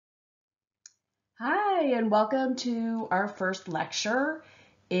Hi, and welcome to our first lecture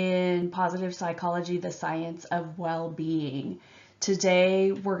in Positive Psychology, the Science of Well-Being.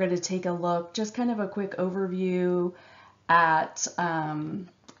 Today, we're going to take a look, just kind of a quick overview at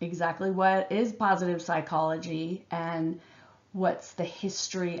exactly what is positive psychology and what's the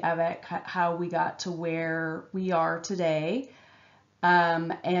history of it, how we got to where we are today.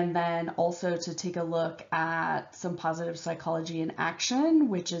 And then also to take a look at some positive psychology in action,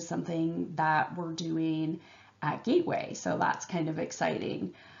 which is something that we're doing at Gateway. So that's kind of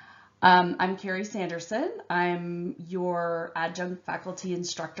exciting. I'm Carrie Sanderson. I'm your adjunct faculty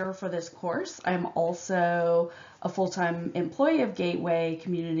instructor for this course. I'm also a full-time employee of Gateway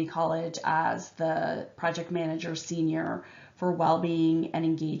Community College as the project manager senior for well-being and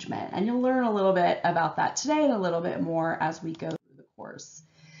engagement. And you'll learn a little bit about that today and a little bit more as we go through the course.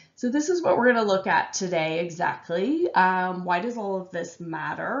 So this is what we're going to look at today exactly. Why does all of this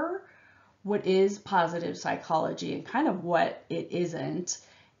matter? What is positive psychology and kind of what it isn't?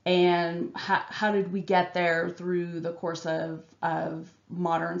 And how did we get there through the course of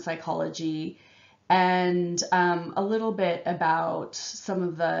modern psychology, and a little bit about some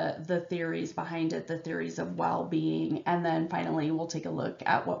of the theories behind it, the theories of well-being, and then finally we'll take a look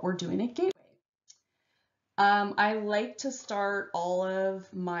at what we're doing at Gateway. I like to start all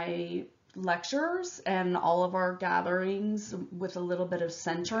of my lectures and all of our gatherings with a little bit of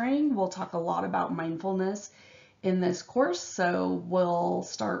centering. We'll talk a lot about mindfulness in this course, so we'll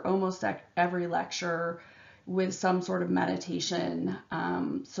start almost every lecture with some sort of meditation.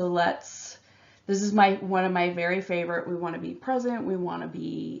 This is one of my very favorite. We want to be present, we want to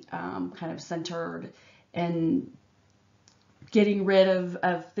be kind of centered and getting rid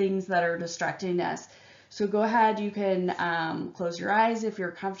of things that are distracting us. So go ahead, you can close your eyes if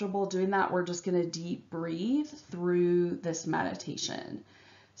you're comfortable doing that. We're just going to deep breathe through this meditation.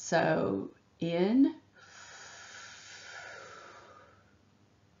 So in,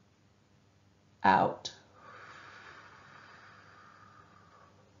 out,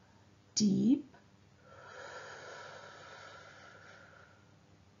 deep,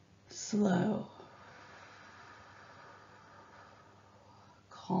 slow,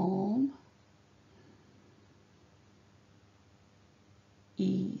 calm,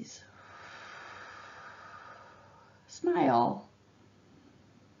 ease, smile,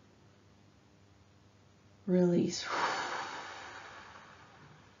 release,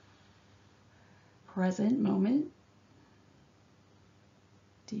 present moment,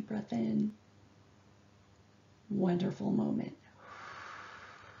 deep breath in, wonderful moment.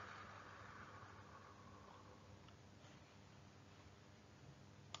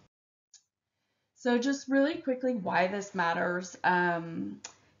 So just really quickly why this matters.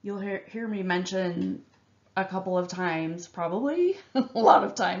 You'll hear me mention a couple of times, probably a lot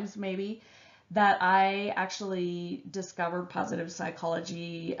of times maybe, that I actually discovered positive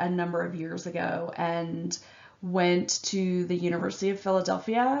psychology a number of years ago and went to the University of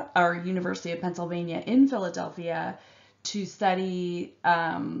Philadelphia, or University of Pennsylvania in Philadelphia, to study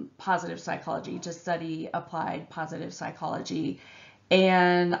positive psychology, to study applied positive psychology.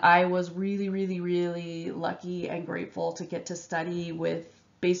 And I was really, really, really lucky and grateful to get to study with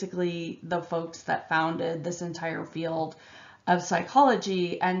basically the folks that founded this entire field of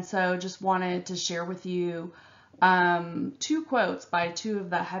psychology. And so just wanted to share with you two quotes by two of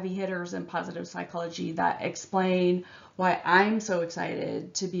the heavy hitters in positive psychology that explain why I'm so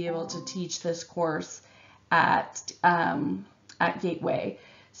excited to be able to teach this course at Gateway.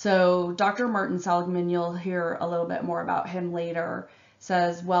 So Dr. Martin Seligman, you'll hear a little bit more about him later,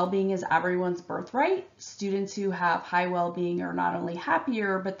 says well-being is everyone's birthright. Students who have high well-being are not only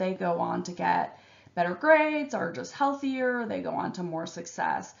happier, but they go on to get better grades, are just healthier, they go on to more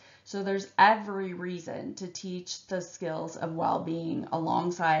success. So there's every reason to teach the skills of well-being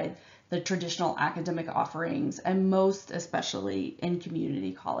alongside the traditional academic offerings, and most especially in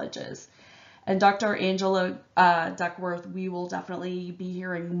community colleges. And Dr. Angela Duckworth, we will definitely be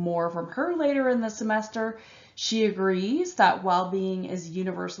hearing more from her later in the semester. She agrees that well-being is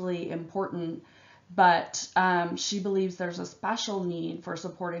universally important, but she believes there's a special need for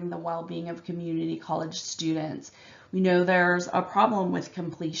supporting the well-being of community college students. We know there's a problem with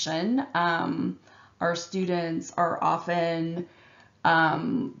completion. Our students are often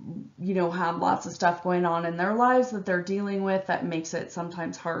have lots of stuff going on in their lives that they're dealing with that makes it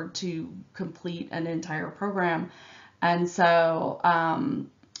sometimes hard to complete an entire program. And so,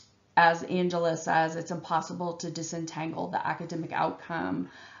 as Angela says, it's impossible to disentangle the academic outcome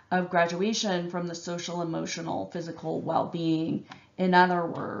of graduation from the social, emotional, physical well-being. In other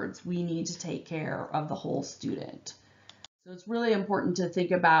words, we need to take care of the whole student. So it's really important to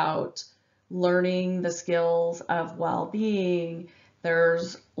think about learning the skills of well-being.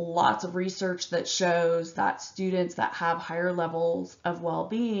 There's lots of research that shows that students that have higher levels of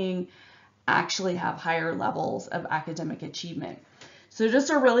well-being actually have higher levels of academic achievement. So just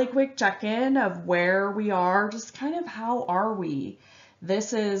a really quick check-in of where we are, just kind of how are we?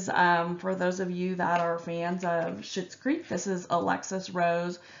 This is, for those of you that are fans of Schitt's Creek, this is Alexis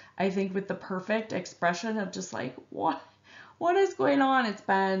Rose, I think with the perfect expression of just like, what is going on? It's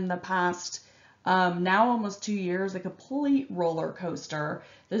been the past, now almost 2 years, a complete roller coaster.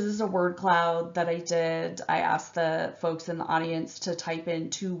 This is a word cloud that I did. I asked the folks in the audience to type in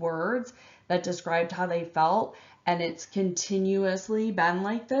 2 words that described how they felt, and it's continuously been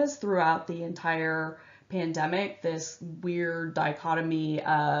like this throughout the entire pandemic, this weird dichotomy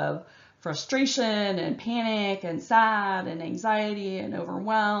of frustration and panic and sad and anxiety and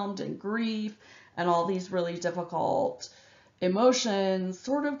overwhelmed and grief and all these really difficult emotions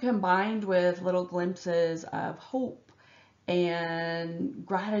sort of combined with little glimpses of hope and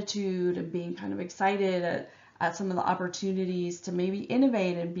gratitude and being kind of excited at some of the opportunities to maybe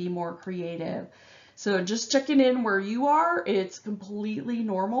innovate and be more creative. So just checking in where you are, it's completely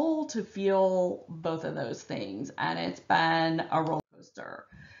normal to feel both of those things, and it's been a roller coaster.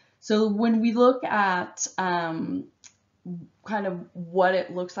 So when we look at kind of what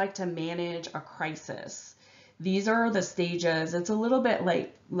it looks like to manage a crisis, these are the stages. It's a little bit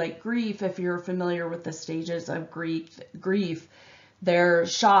like grief, if you're familiar with the stages of grief.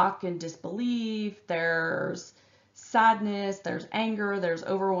 There's shock and disbelief, there's sadness, there's anger, there's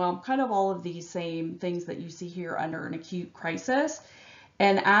overwhelm, kind of all of these same things that you see here under an acute crisis.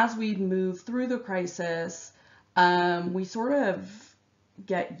 And as we move through the crisis, we sort of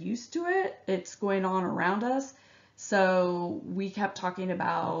get used to it. It's going on around us. So we kept talking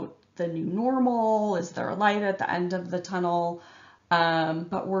about the new normal. Is there a light at the end of the tunnel?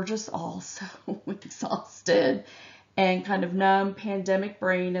 But we're just all so exhausted and kind of numb. Pandemic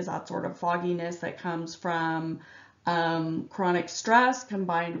brain is that sort of fogginess that comes from chronic stress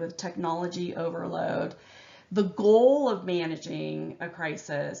combined with technology overload. The goal of managing a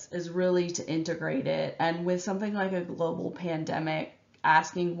crisis is really to integrate it. And with something like a global pandemic,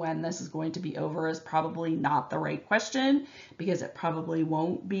 asking when this is going to be over is probably not the right question, because it probably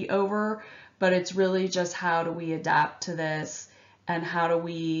won't be over. But it's really just how do we adapt to this, and how do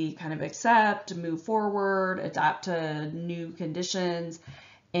we kind of accept, move forward, adapt to new conditions,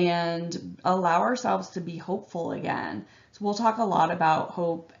 and allow ourselves to be hopeful again. So we'll talk a lot about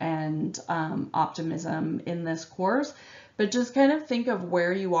hope and optimism in this course, but just kind of think of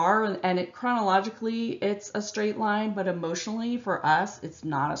where you are, and it chronologically, it's a straight line, but emotionally for us, it's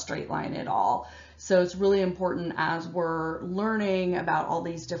not a straight line at all. So it's really important as we're learning about all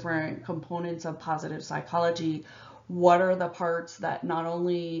these different components of positive psychology, what are the parts that not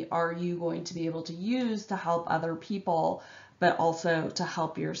only are you going to be able to use to help other people, but also to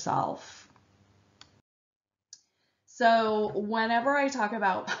help yourself. So whenever I talk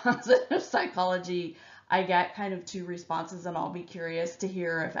about positive psychology, I get kind of 2 responses, and I'll be curious to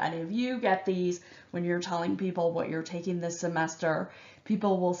hear if any of you get these when you're telling people what you're taking this semester.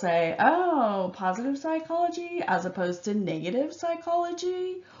 People will say, oh, positive psychology as opposed to negative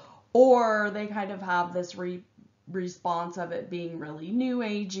psychology, or they kind of have this response of it being really new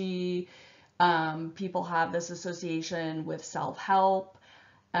agey. People have this association with self-help,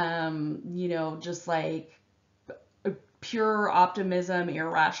 you know, just like pure optimism,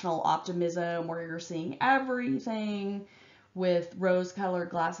 irrational optimism, where you're seeing everything with rose-colored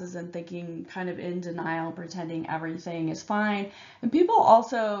glasses and thinking kind of in denial, pretending everything is fine. And people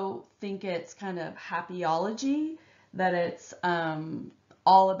also think it's kind of happyology, that it's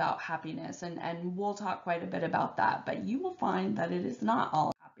all about happiness. And we'll talk quite a bit about that, but you will find that it is not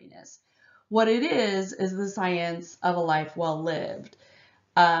all happiness. What it is the science of a life well lived.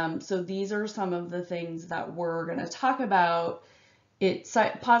 So these are some of the things that we're going to talk about.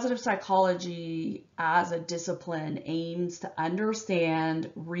 Positive psychology as a discipline aims to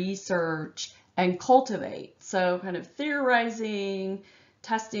understand, research, and cultivate. So kind of theorizing,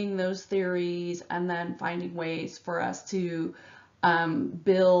 testing those theories, and then finding ways for us to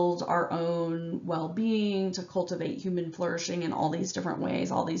build our own well-being, to cultivate human flourishing in all these different ways,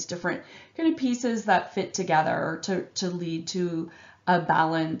 all these different kind of pieces that fit together to lead to a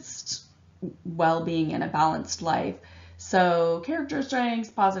balanced well-being and a balanced life. So character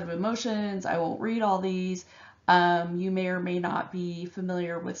strengths, positive emotions, I won't read all these. You may or may not be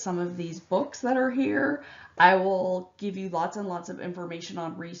familiar with some of these books that are here. I will give you lots and lots of information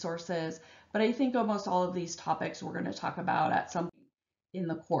on resources, but I think almost all of these topics we're going to talk about at some point in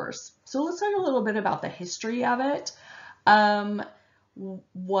the course. So let's talk a little bit about the history of it.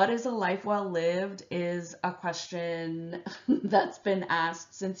 What is a life well lived is a question that's been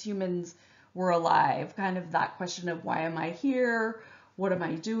asked since humans were alive. Kind of that question of why am I here? What am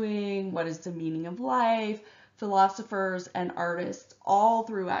I doing? What is the meaning of life? Philosophers and artists all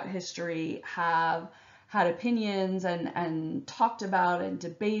throughout history have had opinions and talked about and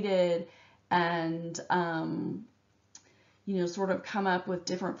debated and sort of come up with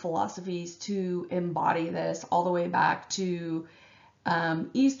different philosophies to embody this, all the way back to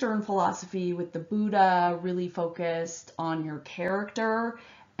Eastern philosophy with the Buddha, really focused on your character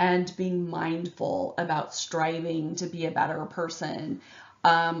and being mindful about striving to be a better person.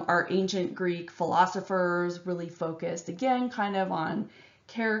 Our ancient Greek philosophers really focused, again, kind of on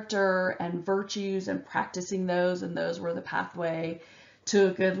character and virtues and practicing those, and those were the pathway to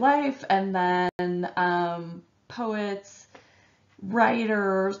a good life. And then poets,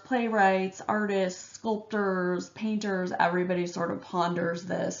 writers, playwrights, artists, sculptors, painters, everybody sort of ponders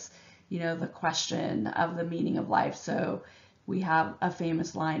this, the question of the meaning of life. So we have a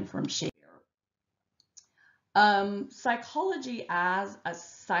famous line from Shakespeare. Psychology as a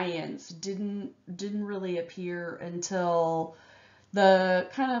science didn't really appear until the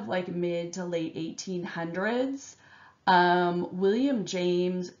kind of like mid to late 1800s. William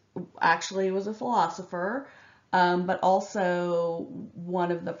James actually was a philosopher, but also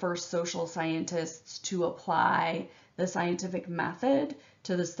one of the first social scientists to apply the scientific method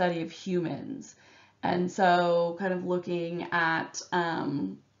to the study of humans. And so kind of looking at,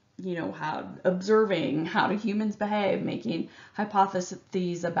 observing how do humans behave, making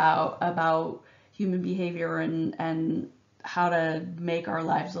hypotheses about human behavior and how to make our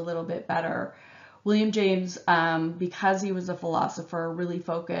lives a little bit better. William James, because he was a philosopher, really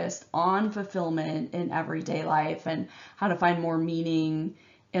focused on fulfillment in everyday life and how to find more meaning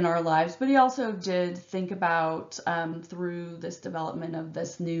in our lives. But he also did think about, through this development of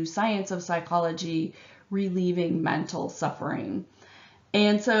this new science of psychology, relieving mental suffering.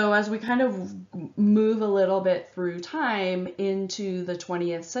 And so as we kind of move a little bit through time into the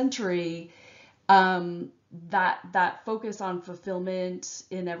 20th century, that focus on fulfillment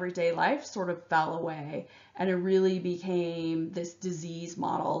in everyday life sort of fell away, and it really became this disease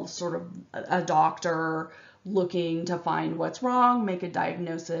model, sort of a doctor looking to find what's wrong, make a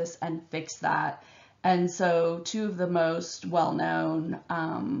diagnosis, and fix that. And so two of the most well-known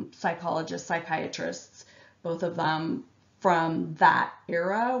psychologists, psychiatrists, both of them from that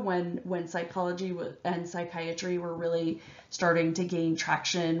era when psychology and psychiatry were really starting to gain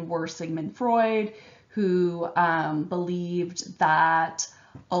traction, were Sigmund Freud, who believed that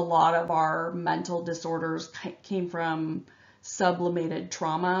a lot of our mental disorders came from sublimated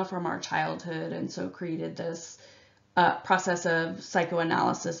trauma from our childhood, and so created this process of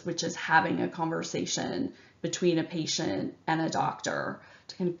psychoanalysis, which is having a conversation between a patient and a doctor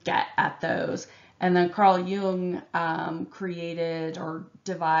to kind of get at those. And then Carl Jung created or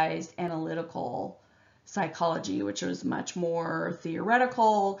devised analytical psychology, which was much more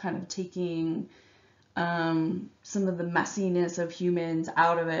theoretical, kind of taking some of the messiness of humans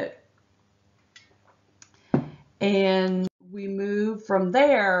out of it. And we move from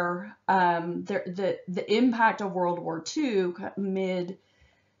there, the impact of World War II, mid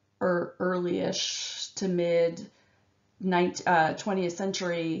or early-ish to mid 20th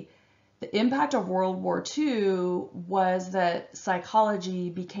century, the impact of World War II was that psychology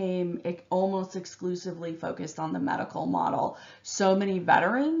became almost exclusively focused on the medical model. So many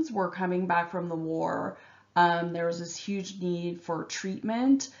veterans were coming back from the war. There was this huge need for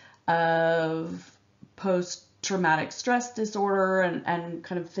treatment of post-traumatic stress disorder and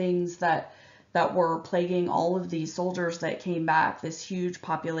kind of things that were plaguing all of these soldiers that came back, this huge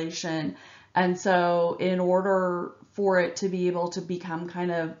population. And so in order for it to be able to become kind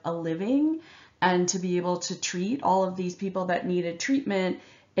of a living and to be able to treat all of these people that needed treatment,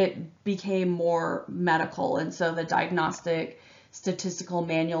 it became more medical. And so the Diagnostic Statistical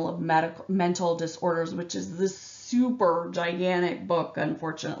Manual of Mental Disorders, which is this super gigantic book,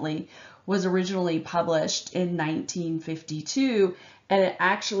 unfortunately, was originally published in 1952, and it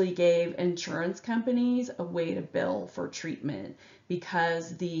actually gave insurance companies a way to bill for treatment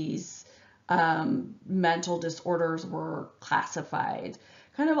because these mental disorders were classified.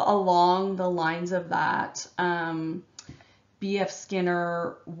 Kind of along the lines of that, B.F.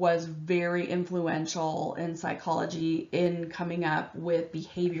 Skinner was very influential in psychology in coming up with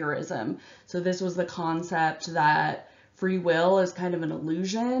behaviorism. So this was the concept that free will is kind of an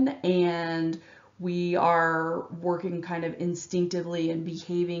illusion, and we are working kind of instinctively and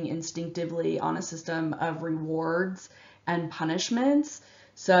behaving instinctively on a system of rewards and punishments.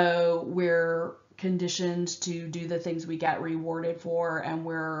 So we're conditioned to do the things we get rewarded for, and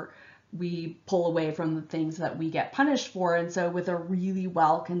we pull away from the things that we get punished for. And so with a really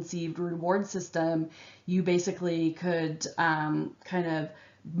well-conceived reward system, you basically could kind of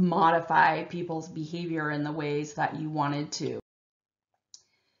modify people's behavior in the ways that you wanted to.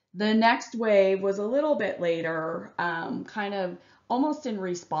 The next wave was a little bit later, kind of almost in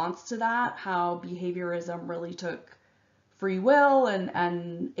response to that, how behaviorism really took free will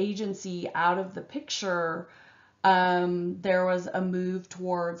and agency out of the picture. There was a move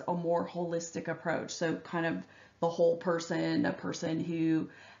towards a more holistic approach. So kind of the whole person, a person who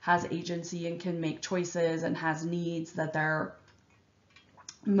has agency and can make choices and has needs that they're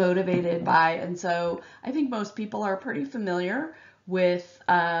motivated by. And so I think most people are pretty familiar with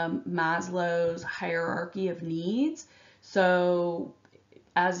Maslow's hierarchy of needs. So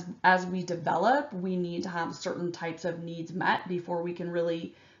as we develop, we need to have certain types of needs met before we can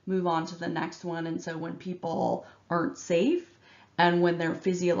really move on to the next one. And so when people aren't safe, and when their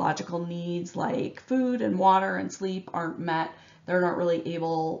physiological needs like food and water and sleep aren't met, they're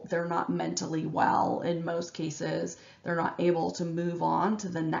not mentally well in most cases. They're not able to move on to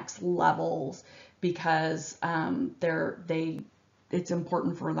the next levels because it's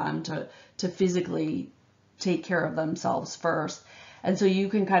important for them to physically take care of themselves first. And so you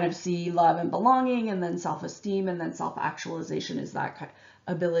can kind of see love and belonging, and then self-esteem, and then self-actualization is that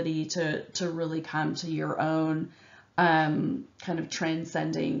ability to really come to your own kind of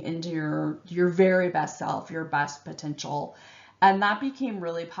transcending into your very best self, your best potential. And that became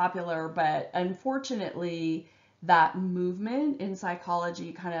really popular, but unfortunately that movement in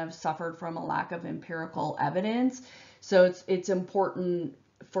psychology kind of suffered from a lack of empirical evidence. So it's important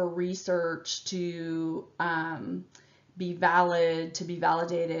for research to be valid, to be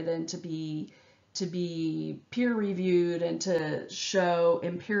validated, and to be peer reviewed, and to show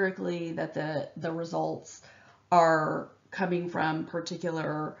empirically that the results are coming from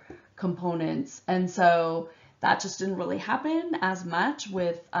particular components. And so that just didn't really happen as much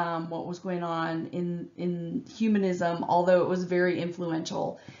with what was going on in humanism, although it was very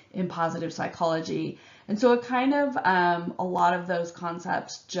influential in positive psychology. And so it kind of, a lot of those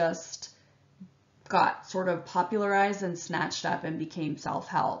concepts just got sort of popularized and snatched up and became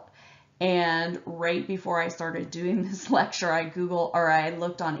self-help. And right before I started doing this lecture, I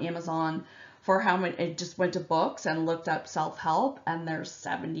looked on Amazon for how many, it just went to books and looked up self-help, and there's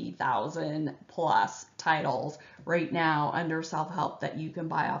 70,000 plus titles right now under self-help that you can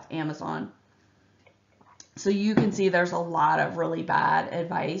buy off Amazon. So you can see there's a lot of really bad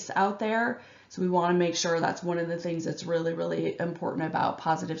advice out there. So we want to make sure that's one of the things that's really, really important about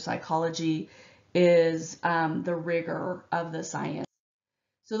positive psychology is the rigor of the science.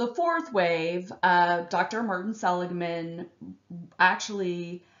 So the fourth wave, Dr. Martin Seligman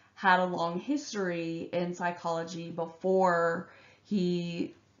actually had a long history in psychology before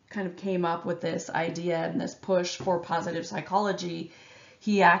he kind of came up with this idea and this push for positive psychology.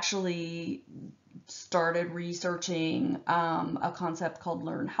 He actually started researching a concept called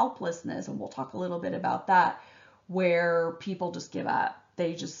learned helplessness, and we'll talk a little bit about that, where people just give up.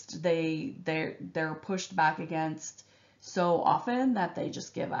 They're pushed back against so often that they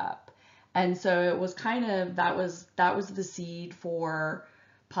just give up. And so it was kind of, that was the seed for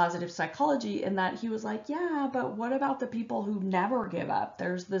positive psychology, in that he was like, yeah, but what about the people who never give up?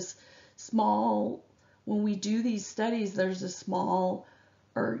 There's this small, when we do these studies, there's a small,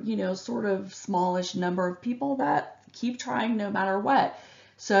 or sort of smallish number of people that keep trying no matter what.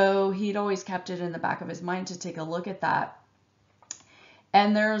 So he'd always kept it in the back of his mind to take a look at that.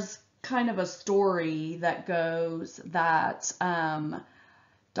 And there's kind of a story that goes that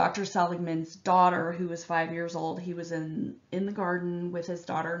Dr. Seligman's daughter, who was 5 years old, he was in the garden with his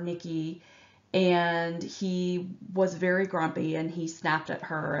daughter, Nikki, and he was very grumpy, and he snapped at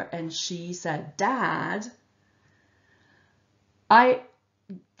her, and she said, "Dad, I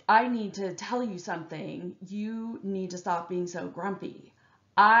need to tell you something. You need to stop being so grumpy.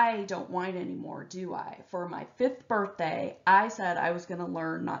 I don't whine anymore, do I? For my 5th birthday, I said I was going to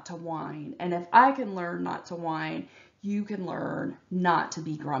learn not to whine. And if I can learn not to whine, you can learn not to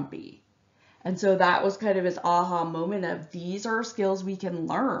be grumpy." And so that was kind of his aha moment of, these are skills we can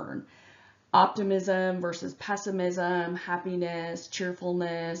learn. Optimism versus pessimism, happiness,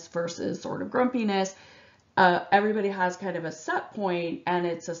 cheerfulness versus sort of grumpiness. Everybody has kind of a set point, and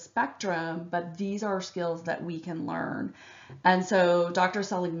it's a spectrum, but these are skills that we can learn. And so Dr.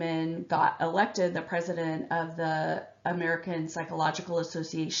 Seligman got elected the president of the American Psychological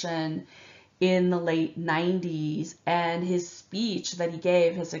Association in the late 90s, and his speech that he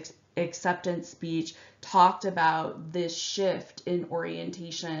gave, his acceptance speech, talked about this shift in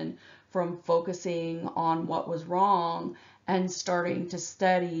orientation from focusing on what was wrong and starting to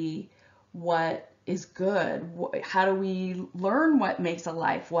study what is good. How do we learn what makes a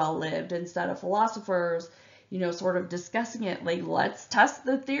life well lived, instead of philosophers, sort of discussing it like, let's test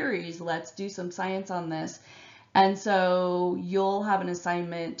the theories, let's do some science on this. And so you'll have an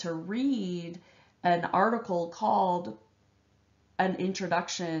assignment to read an article called An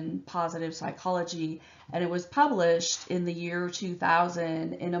Introduction Positive Psychology, and it was published in the year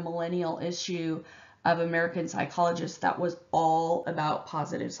 2000 in a millennial issue of American Psychologist that was all about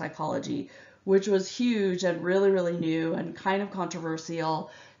positive psychology, which was huge and really, really new and kind of controversial.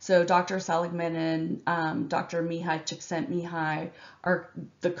 So Dr. Seligman and Dr. Mihai Csikszentmihalyi are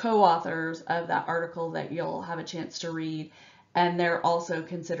the co-authors of that article that you'll have a chance to read. And they're also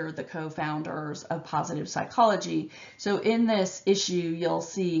considered the co-founders of positive psychology. So in this issue, you'll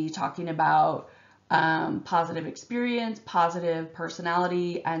see talking about positive experience, positive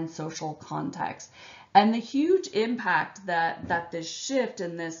personality, and social context. And the huge impact that this shift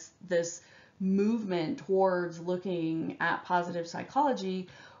and this movement towards looking at positive psychology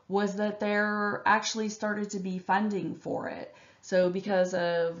was that there actually started to be funding for it. So because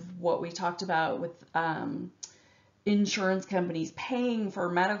of what we talked about with insurance companies paying for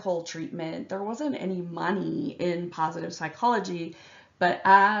medical treatment, there wasn't any money in positive psychology. But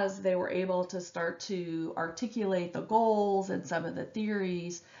as they were able to start to articulate the goals and some of the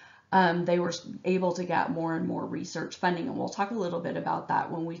theories, they were able to get more and more research funding. And we'll talk a little bit about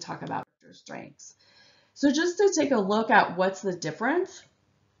that when we talk about strengths. So just to take a look at what's the difference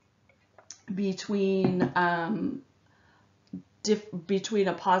between a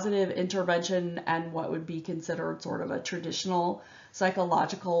positive intervention and what would be considered sort of a traditional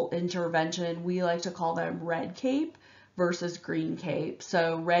psychological intervention, we like to call them red cape versus green cape.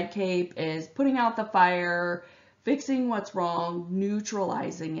 So red cape is putting out the fire, fixing what's wrong,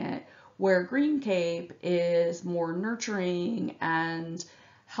 neutralizing it, where green cape is more nurturing and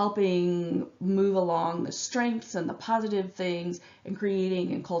helping move along the strengths and the positive things and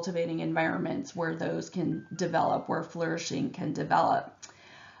creating and cultivating environments where those can develop, where flourishing can develop.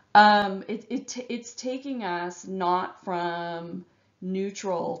 It's taking us not from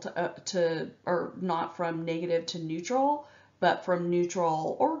neutral or not from negative to neutral, but from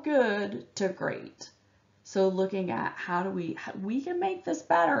neutral or good to great. So looking at how we can make this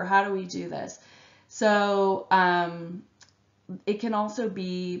better. How do we do this? So it can also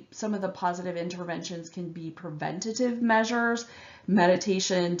be, some of the positive interventions can be preventative measures.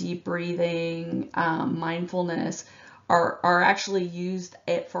 Meditation, deep breathing, mindfulness are actually used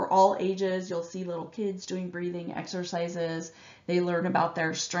for all ages. You'll see little kids doing breathing exercises. They learn about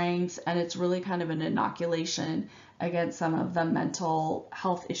their strengths, and it's really kind of an inoculation against some of the mental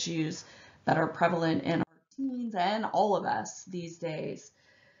health issues that are prevalent in our teens and all of us these days.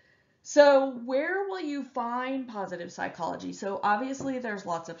 So where will you find positive psychology? So obviously there's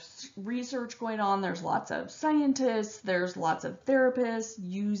lots of research going on. There's lots of scientists. There's lots of therapists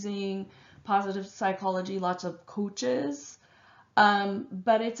using positive psychology, lots of coaches.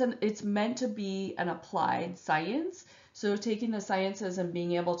 But it's meant to be an applied science. So taking the sciences and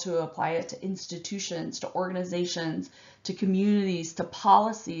being able to apply it to institutions, to organizations, to communities, to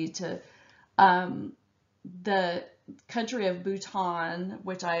policy, to the country of Bhutan,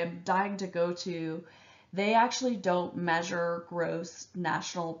 which I am dying to go to. They actually don't measure gross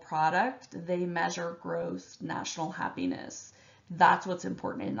national product. They measure gross national happiness. That's what's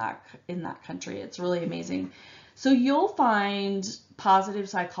important in that country. It's really amazing. So you'll find positive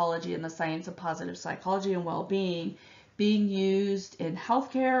psychology and the science of positive psychology and well-being being used in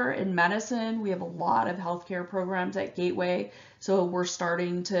healthcare, in medicine. We have a lot of healthcare programs at Gateway, so we're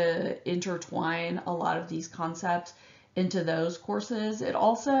starting to intertwine a lot of these concepts into those courses. It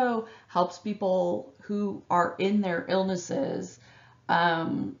also helps people who are in their illnesses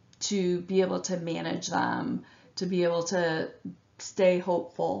to be able to manage them, to be able to stay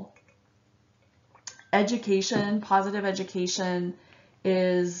hopeful. Education, positive education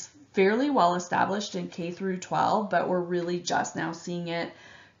is fairly well established in K through 12, but we're really just now seeing it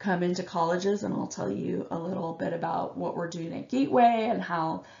come into colleges, and I'll tell you a little bit about what we're doing at Gateway and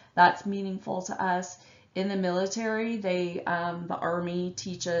how that's meaningful to us. In the military, the Army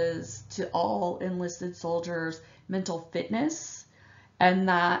teaches to all enlisted soldiers mental fitness, and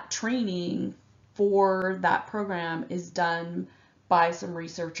that training for that program is done by some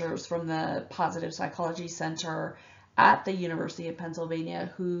researchers from the Positive Psychology Center at the University of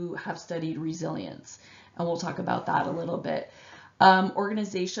Pennsylvania who have studied resilience. And we'll talk about that a little bit.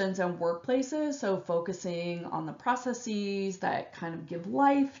 Organizations and workplaces, so focusing on the processes that kind of give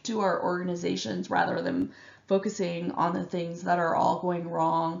life to our organizations rather than focusing on the things that are all going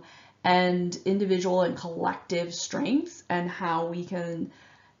wrong, and individual and collective strengths, and how we can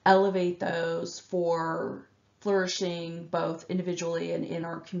elevate those for flourishing both individually and in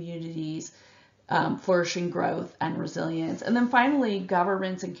our communities, flourishing growth and resilience. And then finally,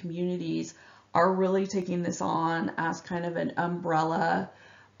 governments and communities are really taking this on as kind of an umbrella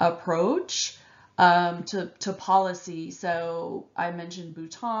approach to policy. So I mentioned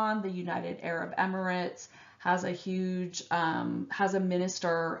Bhutan, the United Arab Emirates has a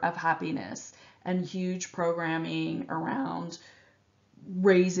minister of happiness and huge programming around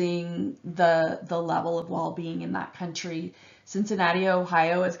raising the level of well-being in that country. Cincinnati,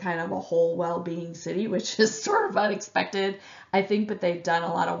 Ohio is kind of a whole well-being city, which is sort of unexpected, I think, but they've done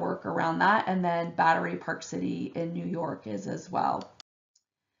a lot of work around that. And then Battery Park City in New York is as well.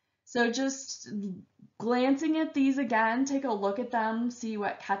 So just glancing at these again, take a look at them, see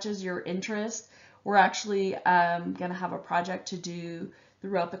what catches your interest. We're actually going to have a project to do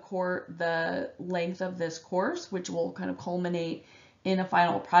throughout the length of this course, which will kind of culminate in a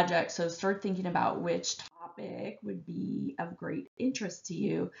final project. So start thinking about which topic would be of great interest to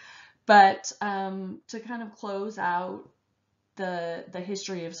you. But to kind of close out the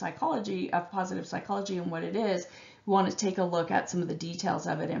history of psychology, of positive psychology and what it is, we want to take a look at some of the details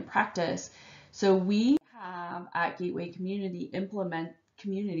of it in practice. So we have at Gateway Community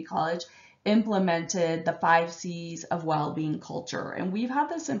College implemented the 5 C's of well-being culture. And we've had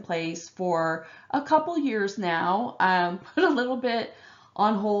this in place for a couple years now, put a little bit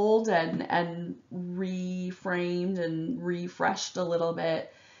on hold and reframed and refreshed a little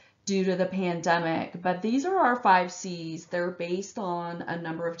bit due to the pandemic. But these are our 5 C's. They're based on a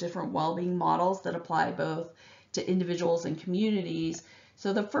number of different well-being models that apply both to individuals and communities.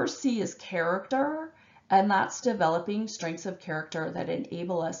 So the first C is character, and that's developing strengths of character that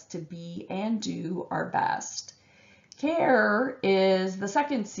enable us to be and do our best. Care is the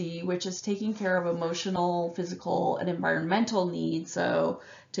second C, which is taking care of emotional, physical, and environmental needs. So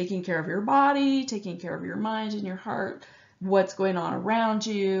taking care of your body, taking care of your mind and your heart, what's going on around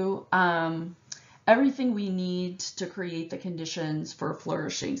you, everything we need to create the conditions for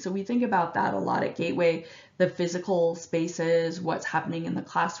flourishing. So we think about that a lot at Gateway, the physical spaces, what's happening in the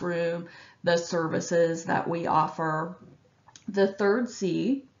classroom, the services that we offer. The third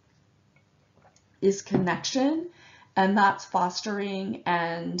C is connection, and that's fostering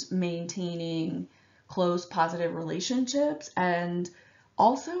and maintaining close, positive relationships and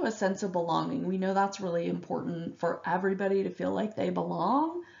also a sense of belonging. We know that's really important for everybody to feel like they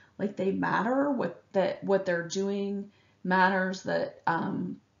belong, like they matter, what they're doing matters, that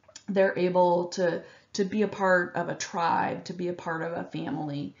they're able to be a part of a tribe, to be a part of a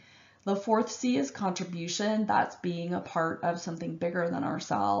family. The fourth C is contribution. That's being a part of something bigger than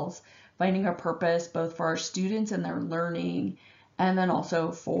ourselves, finding a purpose both for our students and their learning, and then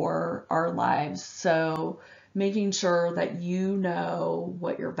also for our lives. So making sure that you know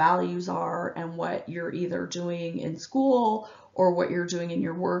what your values are and what you're either doing in school or what you're doing in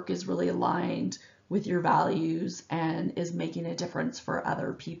your work is really aligned with your values and is making a difference for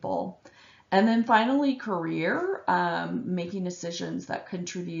other people. And then finally, career, making decisions that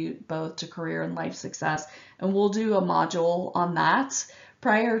contribute both to career and life success. And we'll do a module on that.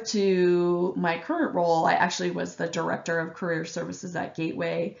 Prior to my current role, I actually was the director of career services at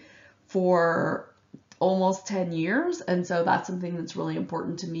Gateway for almost 10 years. And so that's something that's really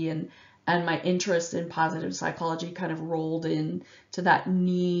important to me. And my interest in positive psychology kind of rolled into that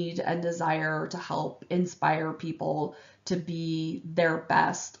need and desire to help inspire people to be their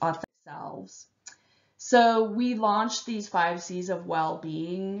best authentic selves. So we launched these 5 C's of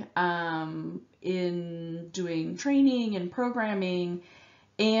well-being in doing training and programming,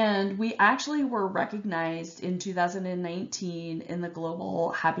 and we actually were recognized in 2019 in the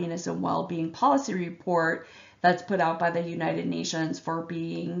Global Happiness and Well-Being Policy Report that's put out by the United Nations for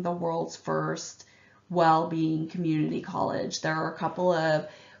being the world's first well-being community college. There are a couple of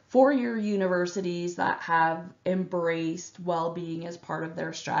 4-year universities that have embraced well-being as part of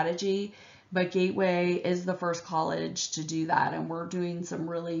their strategy, but Gateway is the first college to do that, and we're doing some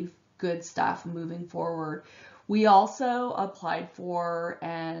really good stuff moving forward. We also applied for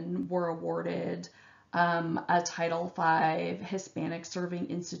and were awarded a Title V Hispanic Serving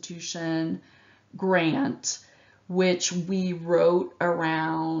Institution grant, which we wrote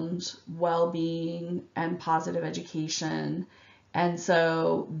around well-being and positive education. And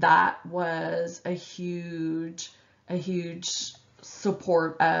so that was a huge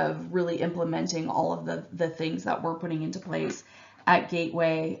support of really implementing all of the things that we're putting into place at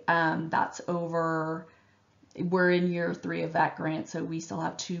Gateway. We're in year 3 of that grant, so we still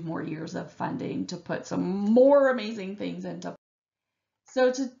have 2 more years of funding to put some more amazing things into.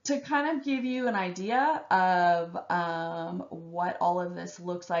 So to kind of give you an idea of what all of this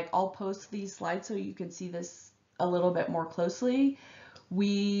looks like, I'll post these slides so you can see this a little bit more closely.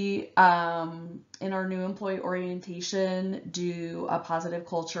 We, in our new employee orientation, do a positive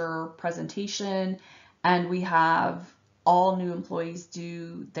culture presentation, and we have all new employees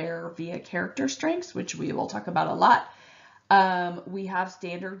do their via character strengths, which we will talk about a lot. We have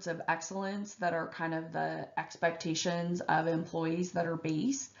standards of excellence that are kind of the expectations of employees that are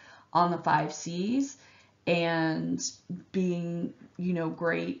based on the 5 C's and being,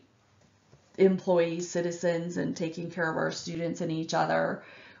 great employees, citizens, and taking care of our students and each other.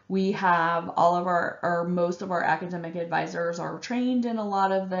 We have all of or most of our academic advisors are trained in a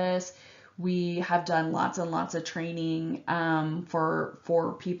lot of this. We have done lots and lots of training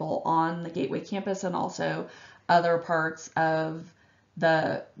for people on the Gateway campus and also other parts of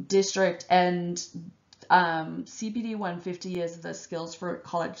the district. And CPD 150 is the Skills for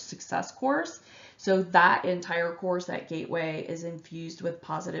College Success course. So that entire course at Gateway is infused with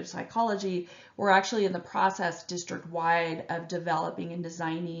positive psychology. We're actually in the process district-wide of developing and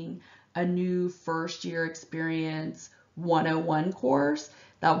designing a new first-year experience 101 course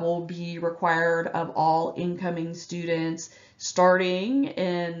that will be required of all incoming students starting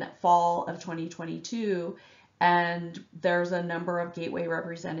in fall of 2022. And there's a number of Gateway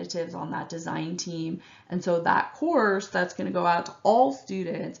representatives on that design team. And so that course that's going to go out to all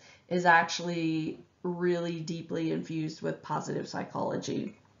students is actually really deeply infused with positive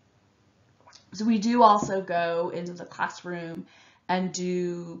psychology. So we do also go into the classroom and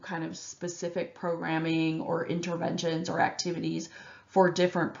do kind of specific programming or interventions or activities for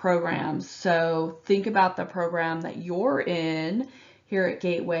different programs. So think about the program that you're in here at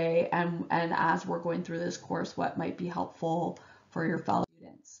Gateway, and as we're going through this course, what might be helpful for your fellow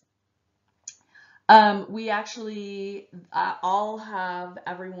students. We actually, I'll have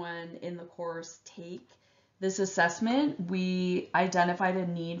everyone in the course take this assessment. We identified a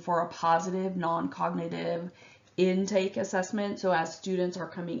need for a positive, non-cognitive intake assessment. So as students are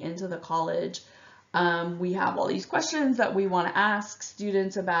coming into the college, we have all these questions that we want to ask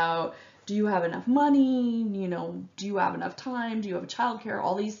students about. Do you have enough money? Do you have enough time? Do you have childcare?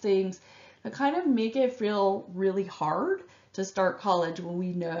 All these things that kind of make it feel really hard to start college when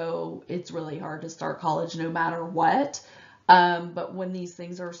we know it's really hard to start college no matter what. But when these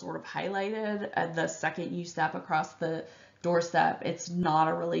things are sort of highlighted at the second you step across the doorstep, it's not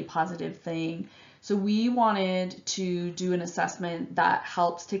a really positive thing. So we wanted to do an assessment that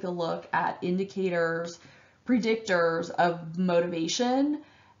helps take a look at indicators, predictors of motivation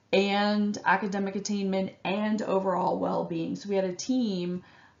and academic attainment and overall well-being. So we had a team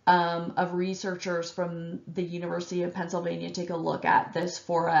of researchers from the University of Pennsylvania take a look at this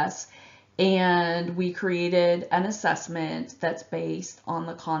for us. And we created an assessment that's based on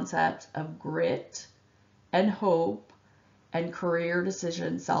the concept of grit and hope and career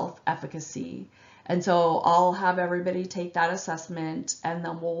decision self-efficacy. And so I'll have everybody take that assessment, and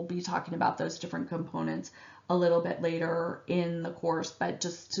then we'll be talking about those different components a little bit later in the course. But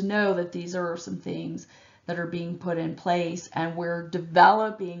just to know that these are some things that are being put in place, and we're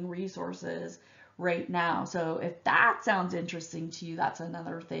developing resources right now. So if that sounds interesting to you, that's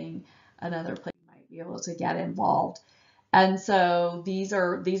another thing, another place you might be able to get involved. And so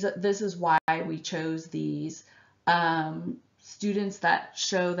this is why we chose these. Students that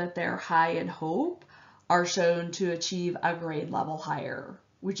show that they're high in hope are shown to achieve a grade level higher,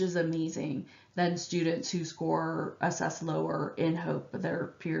 which is amazing, than students who assess lower in hope, but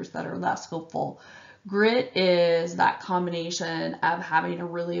their peers that are less hopeful. Grit is that combination of having a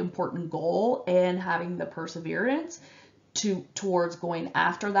really important goal and having the perseverance towards going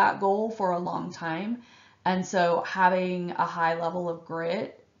after that goal for a long time. And so having a high level of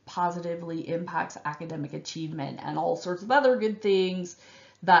grit positively impacts academic achievement and all sorts of other good things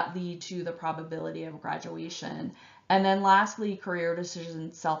that lead to the probability of graduation. And then lastly, career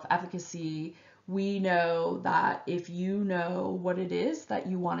decision self-efficacy. We know that if you know what it is that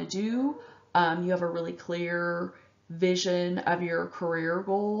you want to do, you have a really clear vision of your career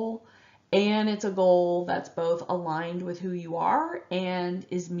goal, and it's a goal that's both aligned with who you are and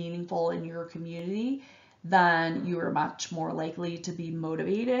is meaningful in your community, then you are much more likely to be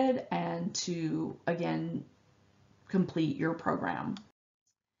motivated and to, again, complete your program.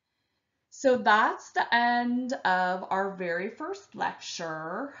 So that's the end of our very first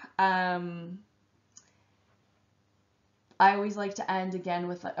lecture. I always like to end again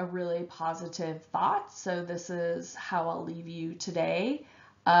with a really positive thought. So this is how I'll leave you today.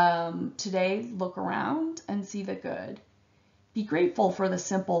 Today, look around and see the good. Be grateful for the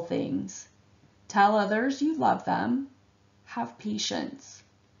simple things. Tell others you love them. Have patience.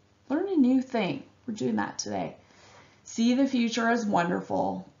 Learn a new thing. We're doing that today. See the future as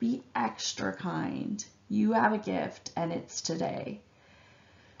wonderful. Be extra kind. You have a gift, and it's today.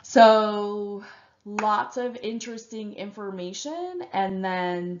 So lots of interesting information, and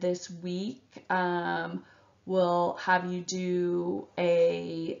then this week we'll have you do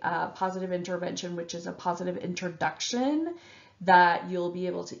a positive intervention, which is a positive introduction that you'll be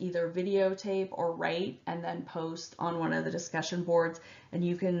able to either videotape or write and then post on one of the discussion boards, and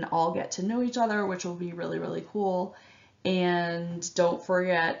you can all get to know each other, which will be really, really cool. And don't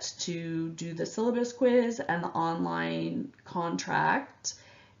forget to do the syllabus quiz and the online contract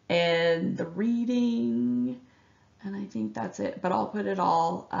and the reading, and I think that's it, but I'll put it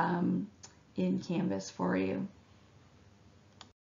all in Canvas for you.